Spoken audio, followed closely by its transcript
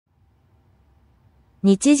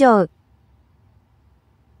日常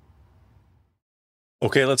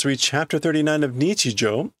Okay, let's read chapter 39 of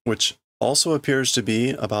Nichijou, which also appears to be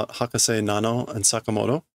about Hakase Nano and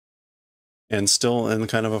Sakamoto, and still in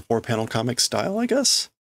kind of a 4-panel comic style, I guess.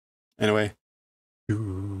 Anyway.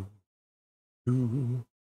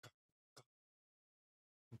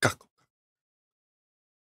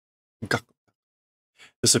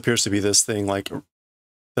 This appears to be this thing like,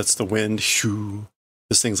 that's the wind.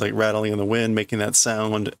 This thing's like rattling in the wind, making that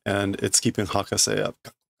sound, and it's keeping Hakase up.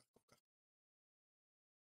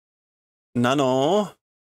 Nano.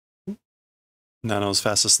 Nano's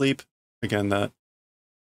fast asleep. Again, that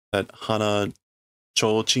Hana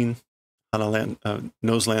Chochin,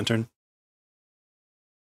 nose lantern.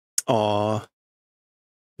 Aw.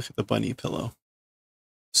 Look at the bunny pillow.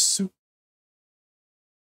 Su.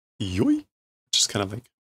 Yoi. Just kind of like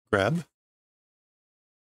grab.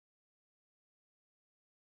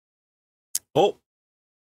 Oh.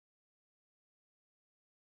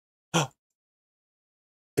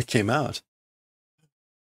 It came out.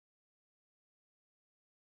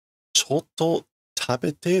 Chotto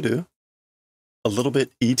tabeteru? A little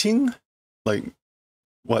bit eating? Like,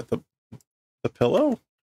 what, the pillow?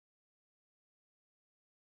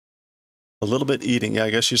 A little bit eating. Yeah, I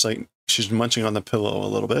guess she's munching on the pillow a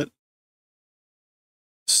little bit.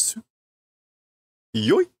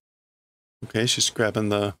 Yoy! Okay, she's grabbing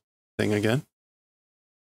the thing again.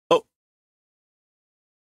 Oh!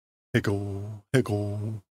 Higgle.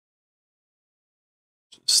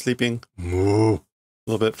 Sleeping. Moo. A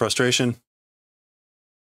little bit frustration.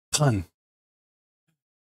 Fun.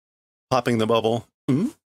 Popping the bubble.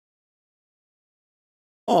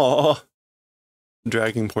 Aww.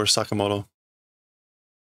 Dragging poor Sakamoto.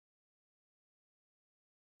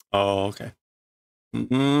 Oh, okay.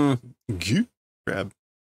 Grab.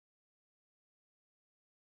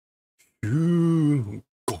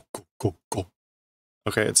 Go.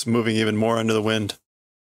 Okay, it's moving even more under the wind.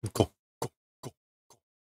 Go.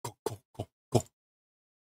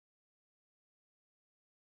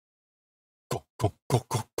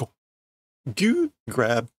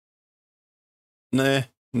 Grab.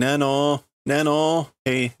 Nano.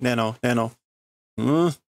 Hey, Nano.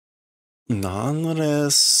 Nan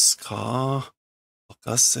desu ka?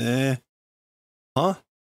 Hakase. Huh?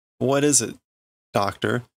 What is it,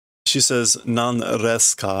 doctor? She says nan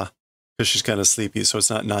desu ka because she's kind of sleepy, so it's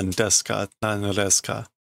not nan desu ka, nan desu ka.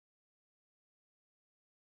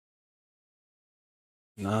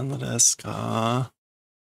 Nan desu ka?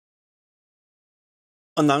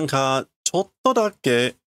 なんか、ちょっとだ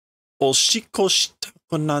けおしっこした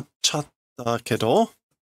くなっちゃったけど.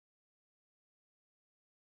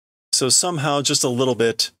 So somehow, just a little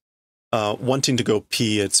bit, wanting to go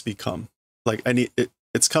pee, it's become. Like,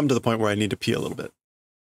 it's come to the point where I need to pee a little bit.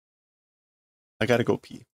 I gotta go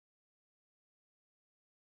pee.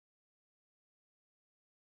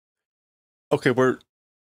 Okay,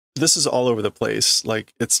 this is all over the place.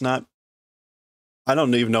 Like, it's not, I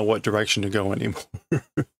don't even know what direction to go anymore.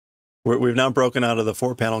 We've now broken out of the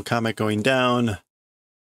 4-panel comic going down.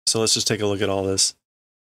 So let's just take a look at all this.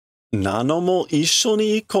 Nano mo issho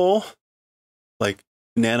ni iko? Like,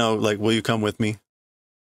 Nano, like, will you come with me?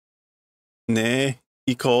 Ne,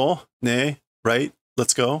 iko, ne, right?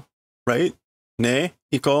 Let's go, right? Ne,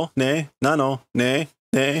 iko, ne, Nano, ne,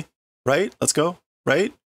 right? Let's go,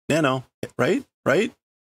 right? Nano, right?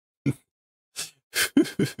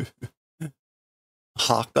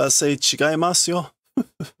 Hakase chigaimasu yo.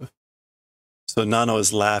 So Nano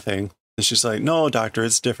is laughing, and she's like, no, doctor,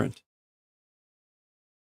 it's different.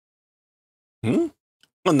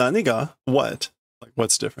 Naniga? What? Like,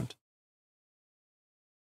 what's different?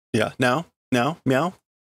 Yeah, now, meow.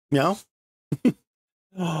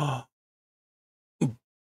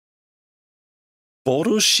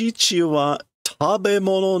 Borushichi wa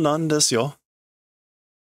tabemono nan desu yo.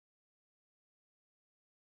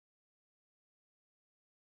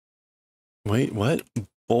 Wait, what?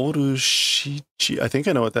 Borushichi. I think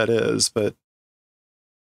I know what that is, but...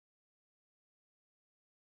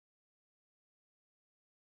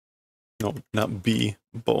 No, not B.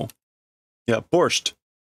 Bo. Yeah, borscht.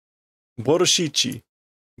 Borushichi.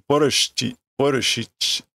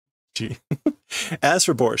 As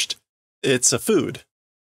for borscht, it's a food.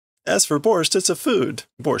 As for borscht, it's a food.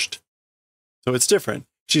 Borscht. So it's different.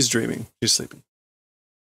 She's dreaming. She's sleeping.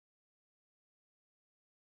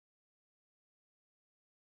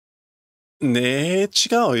 Ne,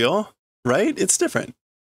 chigao yo. Right? It's different.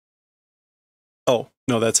 Oh,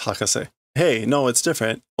 no, that's Hakase. Hey, no, it's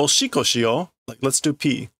different. Oshiko shio. Like, let's do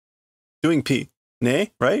pee. Doing pee.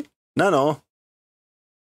 Ne, right? No.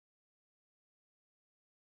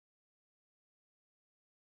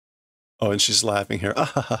 Oh, and she's laughing here. Ah,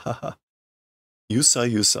 ha, ha, ha, ha. Yusa,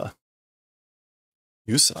 Yusa.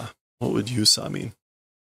 Yusa? What would Yusa mean?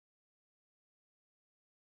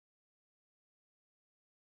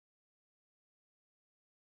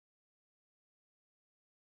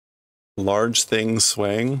 Large thing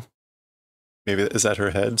swaying? Maybe, is that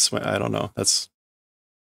her head? I don't know. That's...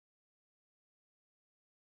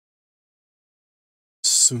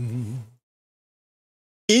 Soon.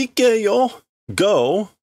 Ike yo. Go.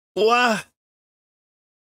 Wa.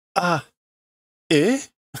 Ah. Eh?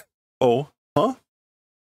 Oh. Huh?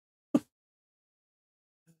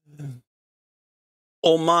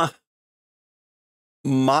 Oma.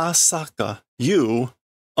 Masaka. You.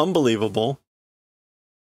 Unbelievable.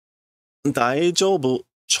 Daijoubu.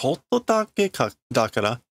 Chotto dake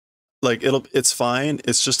dakara. Like, it's fine.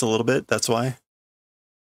 It's just a little bit. That's why.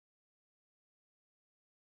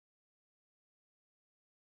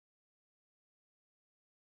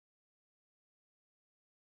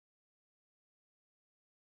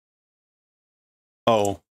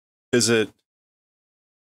 Oh, is it...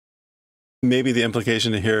 Maybe the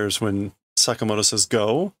implication here is when Sakamoto says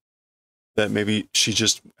go, that maybe she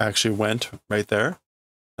just actually went right there.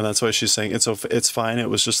 And that's why she's saying it's fine. It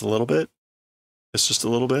was just a little bit. It's just a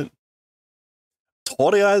little bit.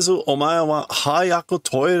 Toriaizu omae wa hayaku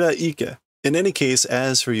toire ike. In any case,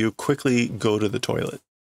 as for you, quickly go to the toilet.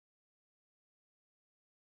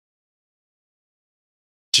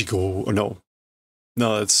 Jigo. Or no.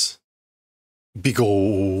 No, it's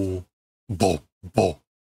bigo. Bo. Bo.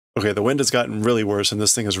 Okay, the wind has gotten really worse, and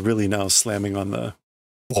this thing is really now slamming on the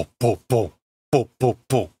bo, bo, bo, bo, bo,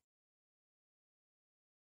 bo.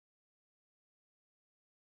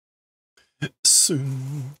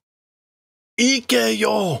 Soon. Ike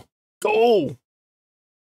yo! Go!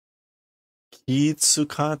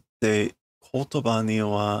 Kitsukatte kotoba ni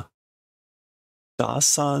wa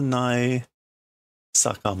dasanai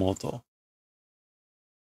Sakamoto.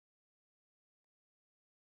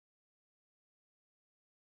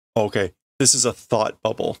 Okay, this is a thought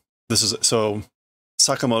bubble. This is... So,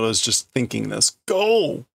 Sakamoto is just thinking this.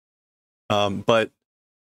 Go! But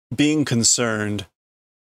being concerned...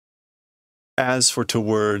 As for to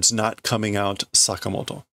words not coming out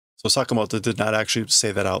Sakamoto. So Sakamoto did not actually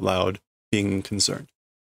say that out loud, being concerned.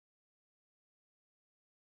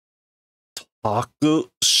 Taku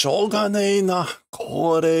shoganei na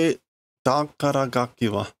kore dakara gaki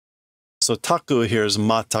wa. So taku here is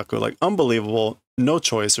mataku, like unbelievable, no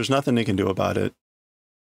choice, there's nothing they can do about it.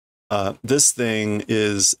 This thing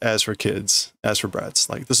is as for kids, as for brats.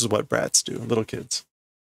 Like, this is what brats do, little kids.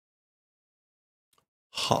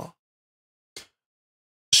 Ha.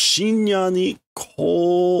 Shinya ni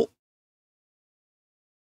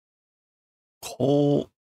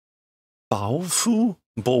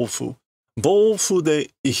bofu de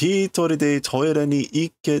hitori de toire ni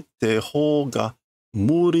ikete hou ga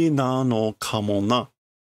muri nano kamo na.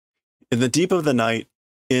 In the deep of the night,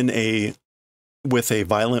 with a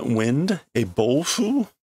violent wind, a bofu.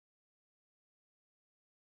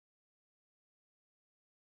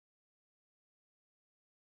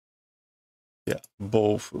 Yeah,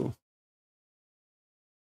 bofu.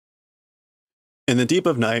 In the deep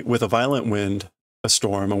of night, with a violent wind, a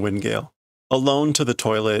storm, a wind gale, alone to the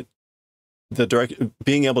toilet,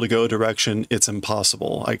 being able to go direction, it's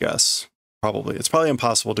impossible, I guess. Probably. It's probably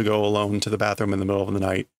impossible to go alone to the bathroom in the middle of the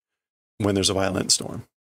night when there's a violent storm.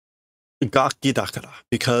 Gaki dakara,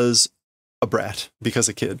 because a brat, because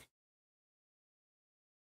a kid.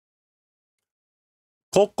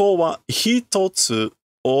 Koko wa hitotsu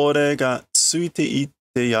ore ga tsuite itte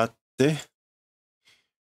yatte.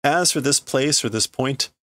 As for this place or this point,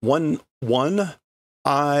 one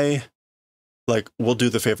I will do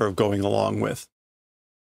the favor of going along with.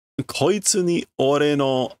 Koitsu ni ore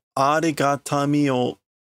no arigatami o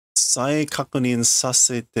sai kakunin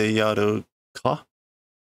sasete yaru ka?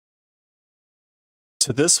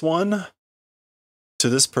 To this one, to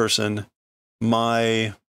this person,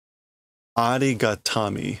 my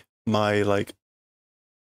arigatami, my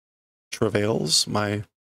travails, my...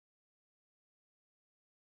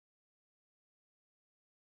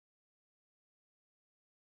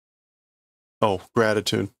 Oh,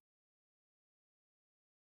 gratitude.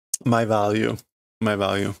 My value. My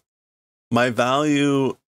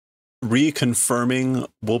value reconfirming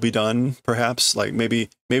will be done, perhaps. Like maybe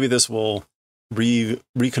this will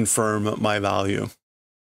reconfirm my value.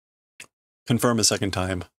 Confirm a second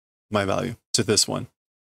time my value to this one.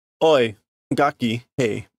 Oi, gaki,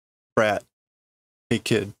 hey, brat, hey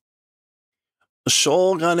kid.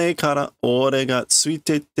 Shogane kara ore ga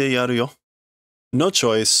tsuitete yaru yo. No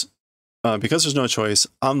choice. Because there's no choice,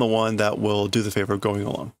 I'm the one that will do the favor of going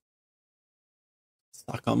along.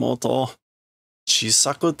 Sakamoto, 小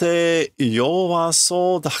さくて弱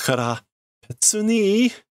そうだから別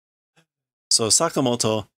に. So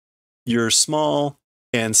Sakamoto, you're small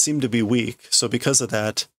and seem to be weak. So because of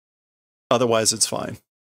that, otherwise it's fine.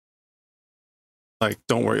 Like,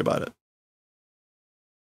 don't worry about it.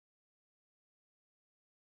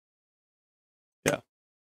 Yeah.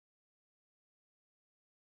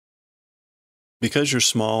 Because you're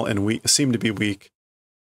small and weak, seem to be weak,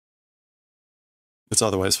 it's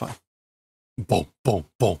otherwise fine. Boom, boom,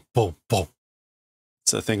 boom, boom, boom.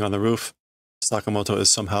 It's a thing on the roof. Sakamoto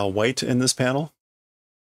is somehow white in this panel.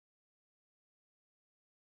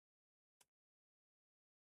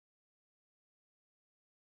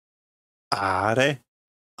 Are?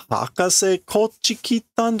 Hakase kochi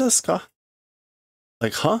kitan desu ka?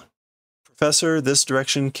 Like, huh? Professor, this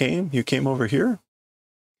direction came? You came over here?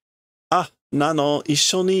 Ah, Nano,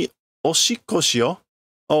 issho ni oshikko shio.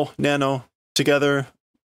 Oh, Nano, together,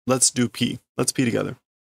 let's do pee. Let's pee together.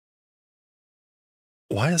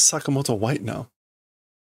 Why is Sakamoto white now?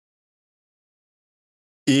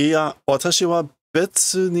 Iya, watashi wa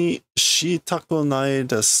betsu ni shitaku nai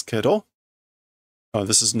desu kedo. Oh,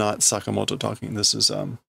 this is not Sakamoto talking. This is,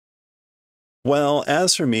 well,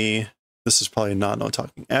 as for me, this is probably Nano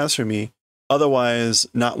talking. As for me, otherwise,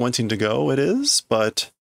 not wanting to go, it is, but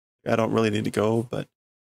I don't really need to go, but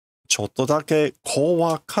ちょっとだけ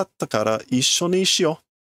怖かったから一緒にしよ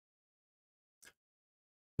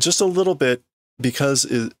う. Just a little bit, because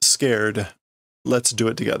it's scared, let's do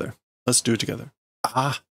it together. Let's do it together.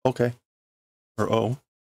 Ah, okay. Or oh.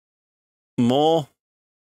 も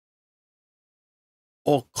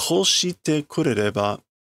う起こしてくれれば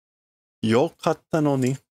よかったの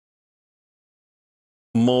に.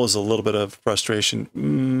 Mo is a little bit of frustration.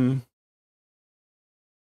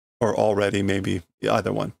 Or already, maybe.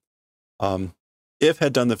 Either one. If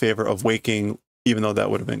had done the favor of waking, even though that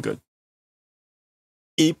would have been good.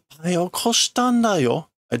 いっぱい起こしたんだよ.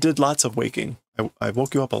 I did lots of waking. I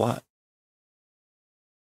woke you up a lot.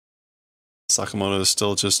 Sakamoto is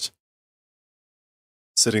still just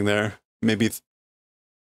sitting there, maybe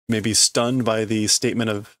stunned by the statement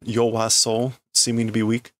of Yowa's soul seeming to be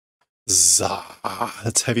weak. Zah,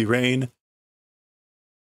 that's heavy rain.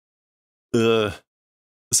 Is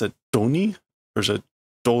that Doni? Or is it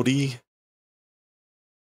Dori?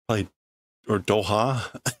 Probably, or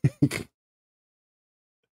Doha?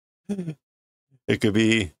 It could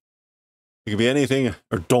be anything.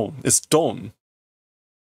 Or Don. It's Don.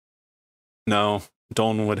 No,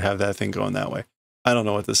 Don would have that thing going that way. I don't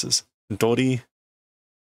know what this is. Dori.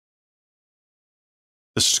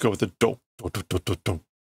 Let's just go with the do. Do.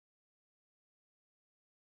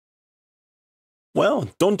 Well,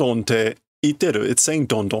 don te iteru. It's saying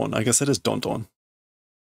don. I guess it is don.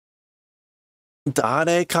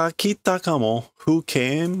 Dare ka kita kamo? Who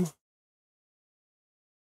came?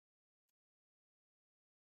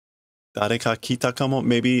 Dare ka kita kamo?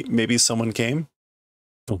 Maybe someone came?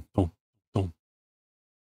 Don.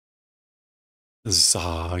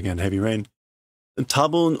 Zah, again, heavy rain.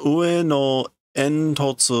 Tabun ue no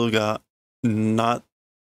entotsu ga natteru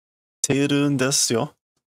desu yo.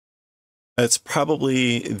 It's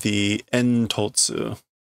probably the entotsu.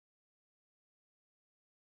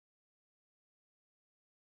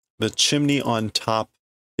 The chimney on top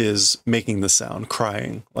is making the sound,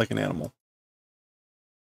 crying like an animal.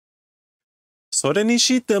 それに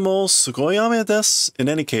してもすごい雨です. In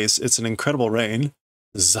any case, it's an incredible rain.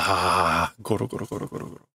 Zah, goro.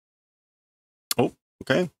 Oh,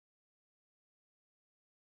 okay.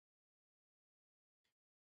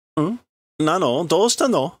 Nano, どうした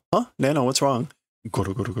の? Huh? Nano, what's wrong?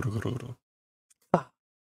 Goro.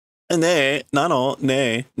 Ne, Nano,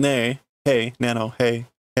 ne. Hey, Nano, hey.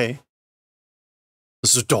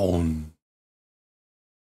 Zdon.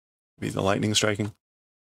 Be the lightning striking.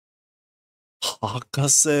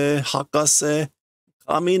 Hakase.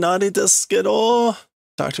 Kaminari desu kedo.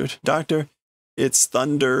 Doctor, it's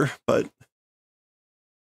thunder, but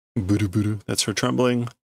buru. That's her trembling.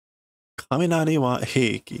 Kaminari wa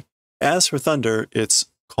heiki. As for thunder,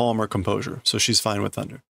 it's calm or composure, so she's fine with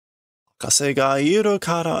thunder. Hakase ga iru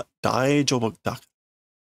kara daijoubu da.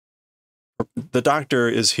 The doctor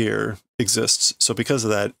is here, exists, so because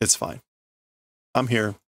of that, it's fine. I'm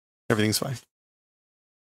here. Everything's fine.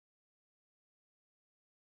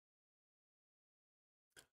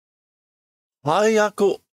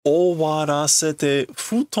 Hayaku owarasete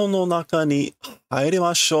futon no naka ni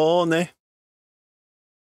hairimashou ne.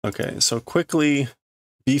 Okay, so quickly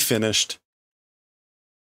be finished.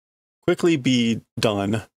 Quickly be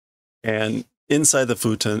done. And inside the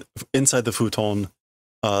futon,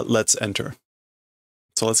 let's enter.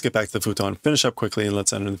 So let's get back to the futon. Finish up quickly and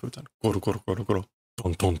let's enter the futon. Goro, goro, goro, goro.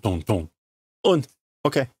 Don, don, don, don.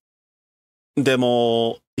 Okay. で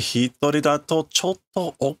も、一人だとちょっ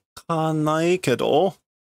とおっかないけど、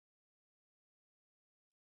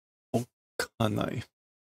おっかない。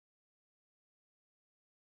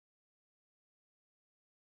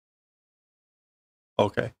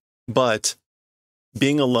Okay. But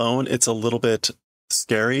being alone, it's a little bit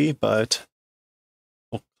scary, but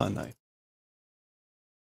おっかない。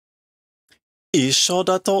一緒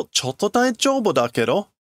だとちょっと大丈夫だけど、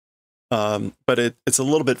but it's a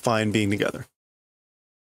little bit fine being together.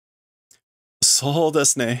 そうで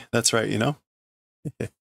すね. That's right, you know?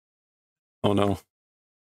 Oh no.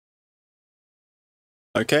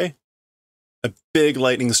 Okay. A big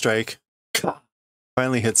lightning strike.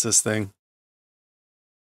 Finally hits this thing.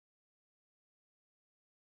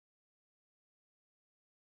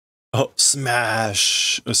 Oh,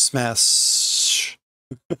 smash. Smash.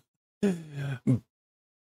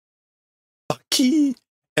 Bucky.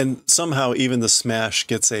 And somehow even the smash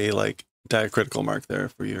gets a like diacritical mark there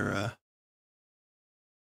for your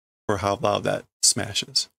for how loud that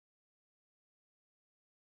smashes.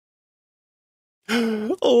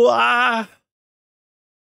 Oh, ah!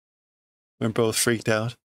 We're both freaked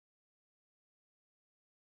out.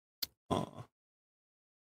 Aww.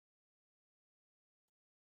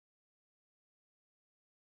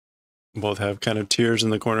 Both have kind of tears in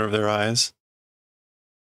the corner of their eyes.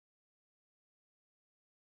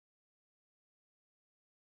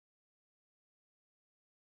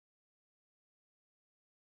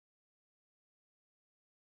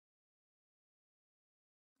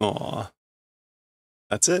 Aw.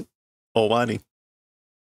 That's it. Owani.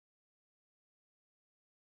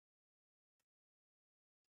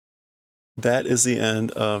 That is the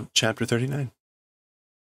end of chapter 39.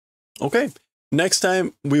 Okay. Next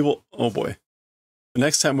time we will, oh boy.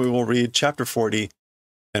 Next time we will read chapter 40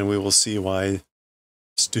 and we will see why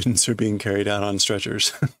students are being carried out on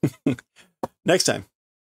stretchers. Next time.